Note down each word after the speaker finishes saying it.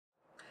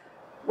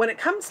When it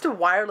comes to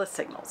wireless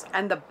signals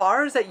and the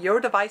bars that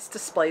your device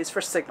displays for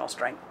signal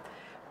strength,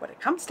 what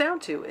it comes down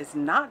to is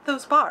not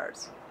those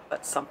bars,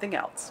 but something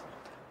else.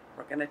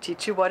 We're going to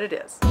teach you what it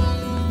is.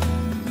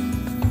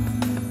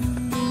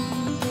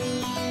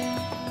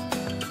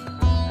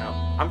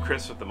 Now, I'm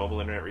Chris with the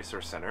Mobile Internet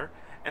Resource Center,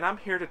 and I'm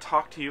here to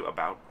talk to you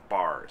about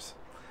bars.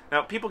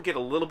 Now, people get a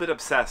little bit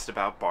obsessed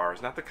about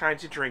bars, not the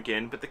kinds you drink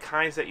in, but the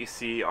kinds that you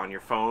see on your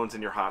phones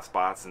and your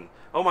hotspots, and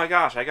oh my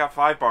gosh, I got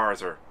 5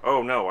 bars, or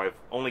oh no, I've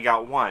only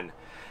got 1.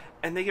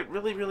 And they get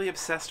really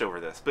obsessed over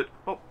this. But,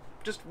 well,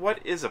 just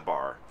what is a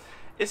bar?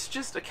 It's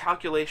just a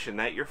calculation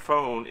that your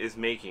phone is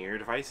making, or your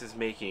device is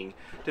making,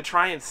 to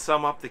try and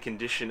sum up the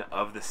condition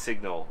of the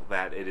signal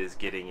that it is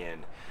getting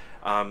in.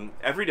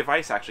 Every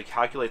device actually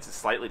calculates it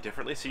slightly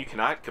differently, so you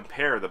cannot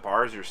compare the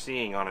bars you're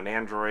seeing on an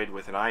Android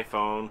with an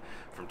iPhone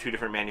from 2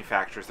 different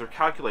manufacturers. They're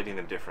calculating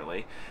them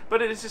differently,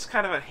 but it is just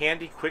kind of a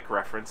handy, quick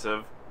reference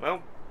of,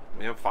 well,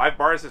 5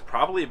 bars is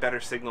probably a better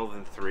signal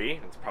than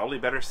 3. It's probably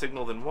a better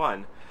signal than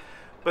 1.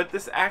 But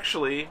this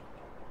actually,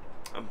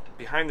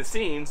 behind the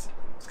scenes,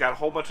 it's got a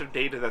whole bunch of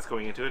data that's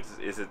going into it.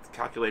 Is it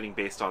calculating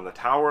based on the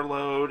tower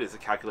load? Is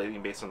it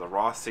calculating based on the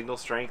raw signal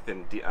strength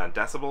in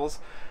decibels?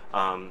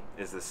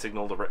 Is the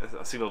signal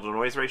to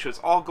noise ratio? It's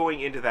all going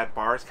into that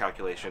bars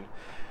calculation.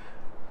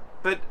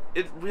 But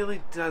it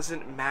really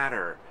doesn't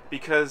matter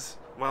because,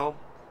 well,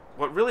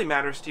 what really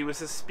matters to you is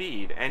the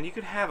speed. And you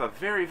could have a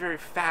very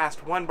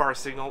fast 1 bar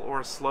signal or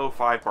a slow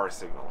 5 bar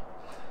signal.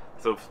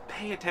 So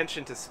pay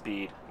attention to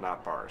speed,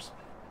 not bars.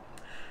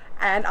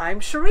 And I'm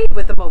Cherie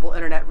with the Mobile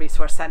Internet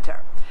Resource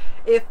Center.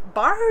 If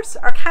bars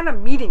are kind of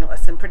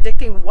meaningless in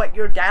predicting what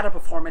your data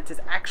performance is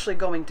actually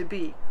going to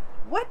be,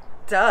 what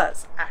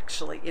does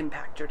actually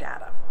impact your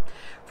data?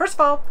 First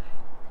of all,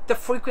 the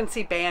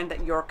frequency band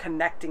that you're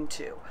connecting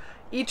to.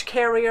 Each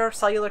carrier,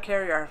 cellular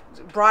carrier,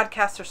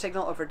 broadcasts their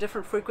signal over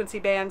different frequency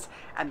bands,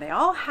 and they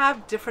all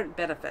have different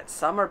benefits.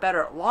 Some are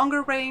better at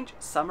longer range,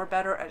 some are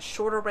better at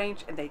shorter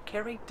range, and they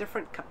carry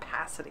different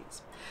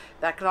capacities.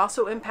 That can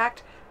also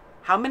impact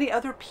how many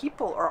other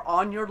people are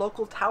on your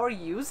local tower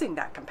using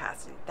that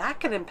capacity. That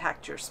can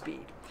impact your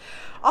speed.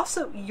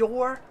 Also,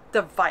 your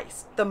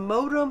device, the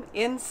modem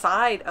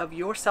inside of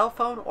your cell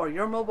phone or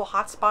your mobile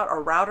hotspot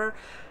or router,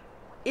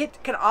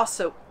 it can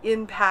also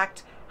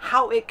impact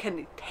how it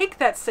can take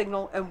that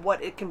signal and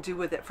what it can do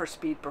with it for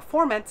speed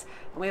performance.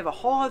 And we have a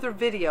whole other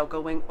video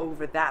going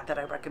over that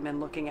I recommend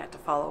looking at to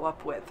follow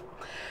up with.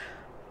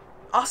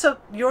 Also,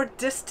 your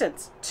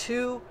distance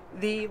to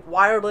the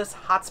wireless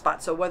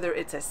hotspot. So whether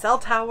it's a cell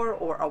tower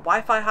or a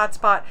Wi-Fi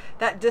hotspot,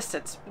 that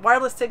distance,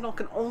 wireless signal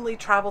can only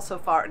travel so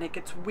far, and it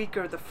gets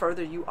weaker the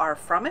further you are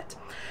from it.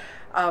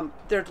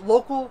 There's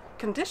local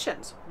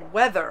conditions,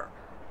 weather,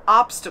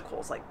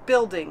 obstacles like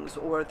buildings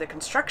or the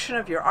construction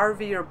of your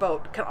RV or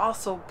boat can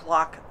also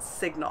block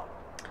signal.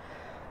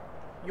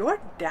 Your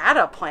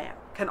data plan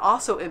can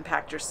also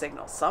impact your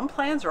signal. Some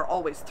plans are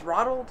always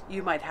throttled.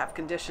 You might have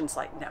conditions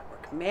like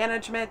network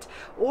management,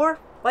 or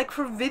like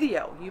for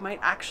video, you might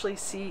actually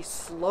see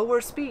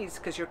slower speeds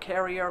because your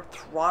carrier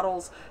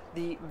throttles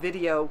the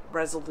video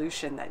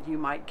resolution that you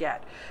might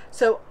get.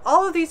 So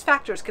all of these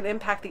factors can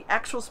impact the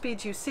actual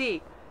speeds you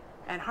see,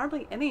 and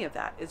hardly any of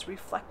that is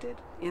reflected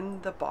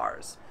in the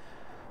bars.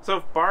 So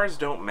if bars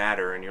don't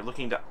matter and you're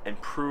looking to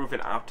improve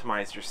and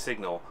optimize your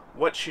signal,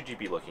 what should you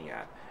be looking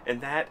at? And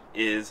that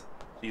is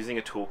using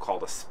a tool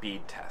called a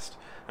speed test.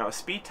 Now, a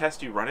speed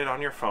test, you run it on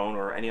your phone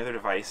or any other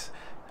device,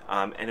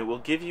 and it will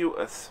give you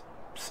a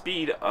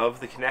speed of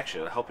the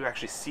connection. It'll help you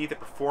actually see the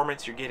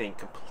performance you're getting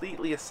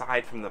completely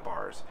aside from the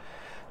bars.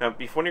 Now,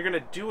 before you're going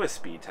to do a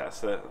speed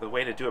test, the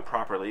way to do it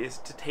properly is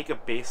to take a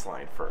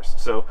baseline first.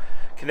 So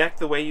connect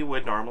the way you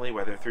would normally,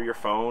 whether through your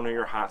phone or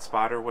your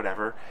hotspot or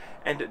whatever,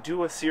 and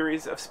do a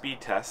series of speed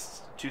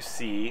tests to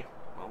see,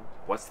 well,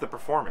 what's the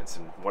performance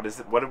and what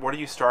are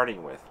you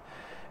starting with.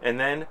 And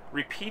then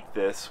repeat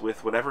this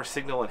with whatever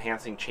signal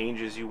enhancing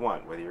changes you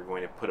want, whether you're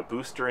going to put a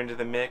booster into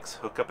the mix,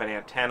 hook up an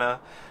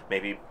antenna,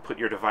 maybe put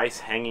your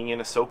device hanging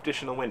in a soap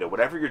dish in the window.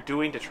 Whatever you're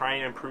doing to try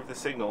and improve the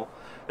signal,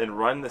 then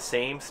run the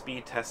same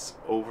speed tests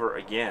over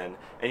again,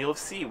 and you'll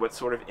see what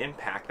sort of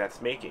impact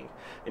that's making.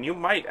 And you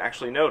might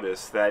actually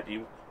notice that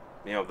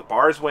the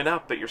bars went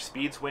up, but your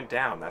speeds went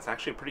down. That's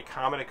actually a pretty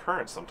common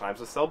occurrence sometimes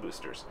with cell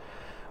boosters.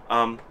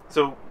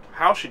 So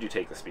how should you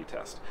take the speed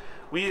test?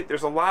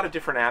 There's a lot of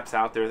different apps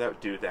out there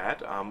that do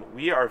that.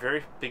 We are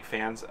very big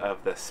fans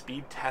of the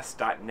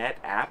speedtest.net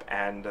app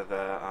and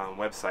the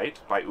website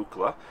by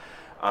Ookla.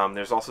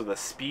 There's also the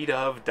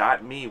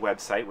speedof.me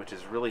website, which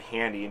is really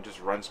handy and just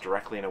runs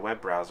directly in a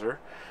web browser.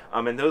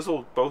 And those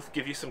will both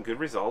give you some good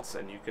results,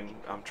 and you can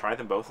try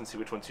them both and see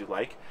which ones you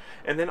like.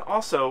 And then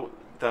also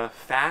the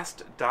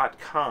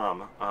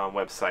fast.com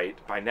website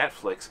by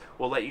Netflix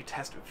will let you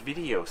test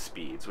video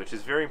speeds, which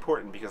is very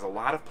important because a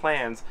lot of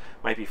plans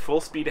might be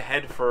full speed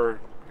ahead for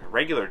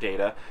regular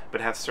data,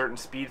 but have certain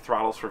speed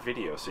throttles for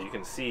video. So you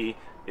can see,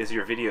 is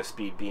your video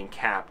speed being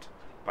capped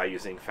by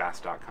using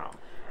fast.com.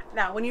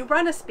 Now, when you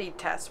run a speed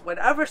test,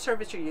 whatever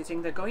service you're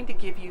using, they're going to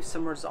give you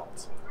some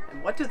results.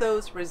 And what do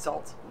those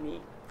results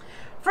mean?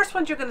 First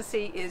one you're going to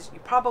see is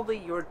probably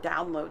your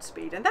download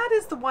speed, and that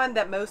is the one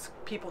that most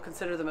people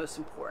consider the most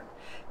important.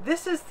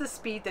 This is the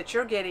speed that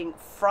you're getting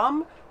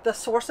from the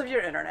source of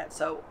your internet,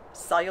 so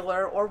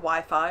cellular or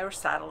Wi-Fi or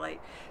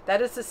satellite.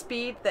 That is the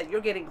speed that you're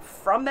getting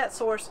from that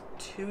source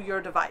to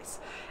your device.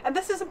 And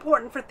this is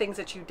important for things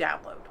that you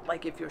download,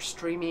 like if you're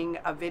streaming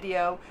a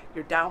video,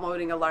 you're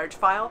downloading a large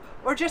file,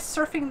 or just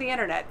surfing the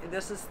internet.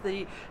 This is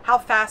how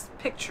fast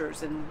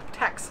pictures and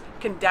text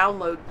can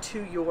download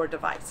to your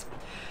device.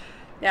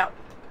 Now,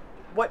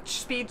 what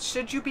speed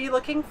should you be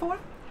looking for?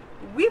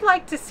 We'd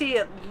like to see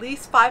at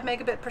least 5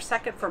 megabit per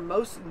second for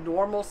most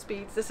normal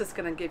speeds. This is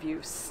going to give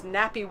you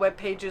snappy web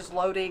pages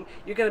loading.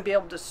 You're going to be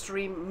able to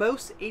stream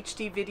most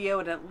HD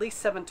video at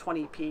least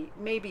 720p,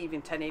 maybe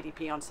even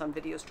 1080p on some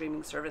video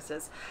streaming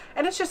services.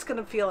 And it's just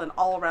going to feel an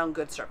all-around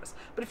good service.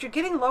 But if you're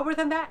getting lower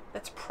than that,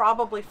 that's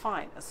probably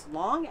fine, as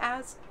long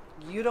as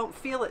you don't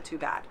feel it too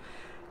bad.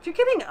 If you're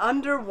getting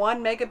under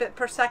 1 megabit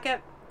per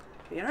second,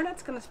 the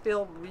internet's going to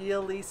feel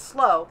really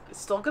slow.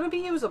 It's still going to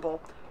be usable,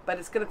 but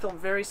it's going to feel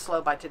very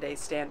slow by today's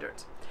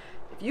standards.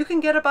 If you can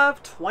get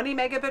above 20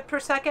 megabit per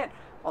second,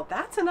 well,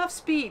 that's enough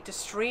speed to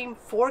stream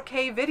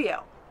 4K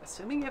video,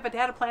 assuming you have a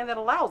data plan that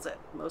allows it.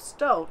 Most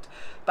don't,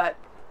 but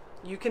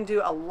you can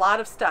do a lot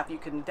of stuff. You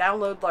can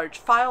download large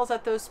files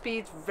at those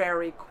speeds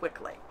very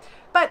quickly.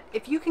 But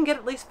if you can get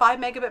at least 5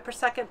 megabit per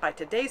second by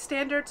today's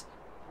standards,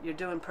 you're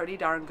doing pretty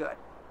darn good.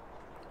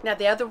 Now,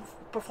 the other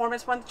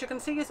performance one that you can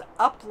see is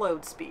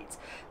upload speeds.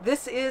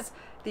 This is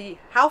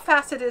how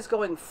fast it is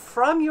going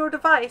from your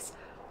device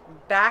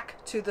back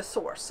to the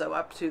source, so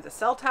up to the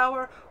cell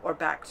tower or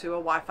back to a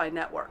Wi-Fi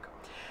network.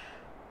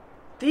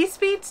 These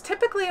speeds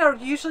typically are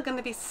usually going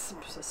to be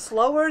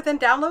slower than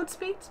download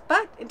speeds,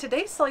 but in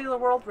today's cellular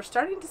world, we're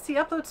starting to see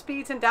upload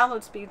speeds and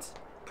download speeds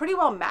pretty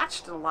well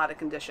matched in a lot of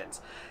conditions.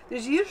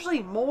 There's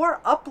usually more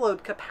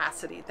upload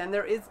capacity than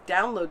there is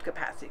download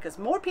capacity, because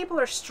more people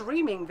are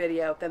streaming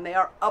video than they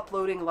are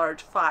uploading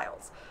large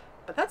files.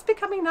 But that's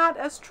becoming not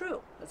as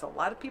true. There's a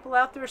lot of people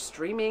out there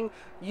streaming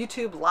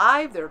YouTube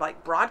live. They're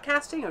like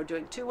broadcasting or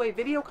doing two-way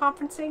video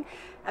conferencing,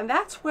 and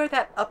that's where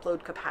that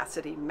upload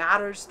capacity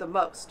matters the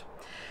most.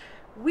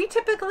 We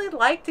typically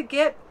like to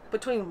get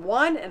between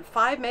 1 and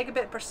 5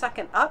 megabit per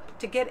second up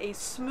to get a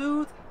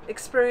smooth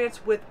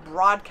experience with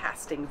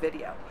broadcasting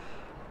video.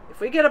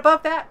 If we get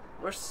above that,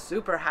 we're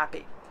super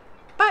happy.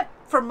 But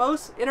for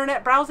most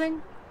internet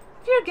browsing,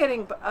 if you're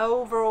getting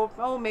over,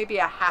 maybe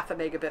a half a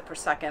megabit per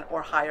second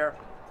or higher,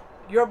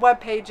 your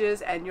web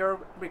pages and your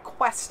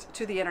requests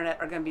to the internet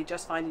are going to be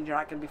just fine, and you're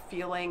not going to be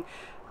feeling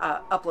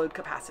upload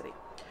capacity.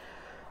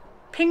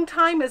 Ping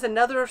time is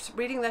another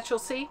reading that you'll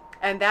see,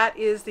 and that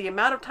is the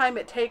amount of time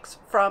it takes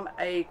from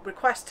a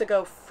request to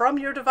go from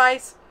your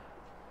device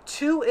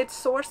to its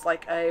source,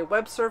 like a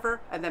web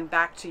server, and then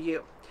back to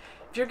you.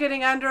 If you're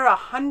getting under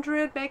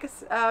 100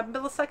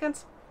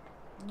 milliseconds,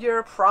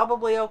 you're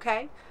probably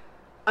okay.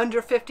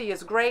 Under 50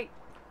 is great.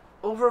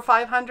 Over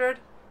 500,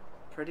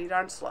 pretty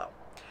darn slow.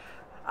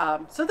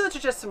 So those are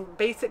just some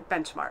basic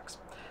benchmarks.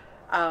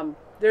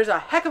 There's a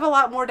heck of a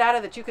lot more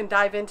data that you can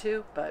dive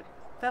into, but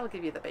that'll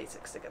give you the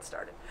basics to get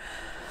started.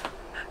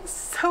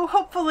 So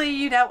hopefully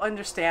you now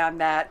understand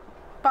that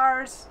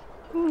bars,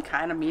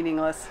 kind of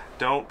meaningless.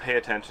 Don't pay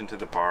attention to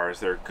the bars.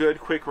 They're a good,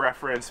 quick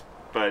reference,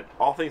 but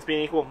all things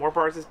being equal, more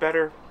bars is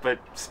better, but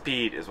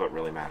speed is what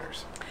really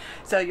matters.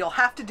 So you'll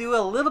have to do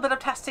a little bit of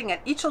testing at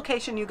each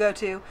location you go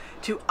to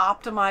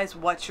optimize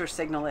what your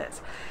signal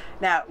is.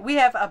 Now, we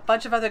have a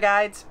bunch of other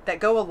guides that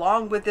go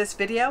along with this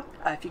video.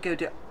 If you go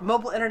to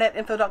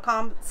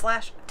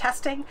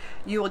mobileinternetinfo.com/testing,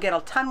 you will get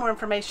a ton more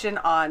information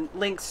on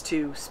links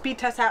to speed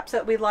test apps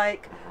that we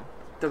like,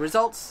 the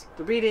results,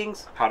 the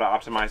readings, how to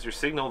optimize your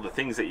signal, the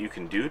things that you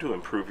can do to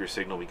improve your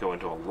signal. We go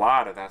into a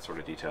lot of that sort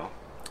of detail.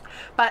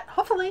 But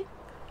hopefully,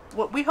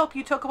 what we hope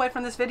you took away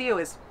from this video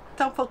is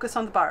don't focus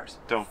on the bars.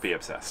 Don't be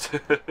obsessed.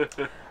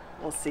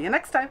 We'll see you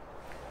next time.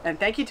 And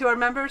thank you to our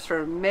members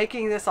for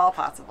making this all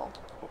possible.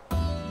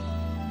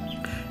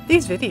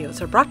 These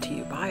videos are brought to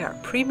you by our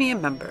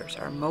premium members,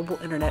 our mobile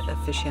internet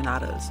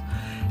aficionados.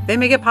 They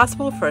make it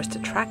possible for us to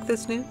track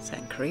this news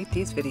and create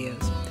these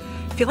videos.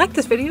 If you like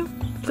this video,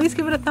 please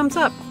give it a thumbs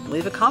up,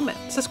 leave a comment,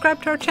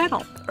 subscribe to our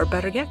channel, or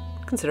better yet,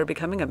 consider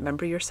becoming a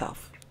member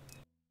yourself.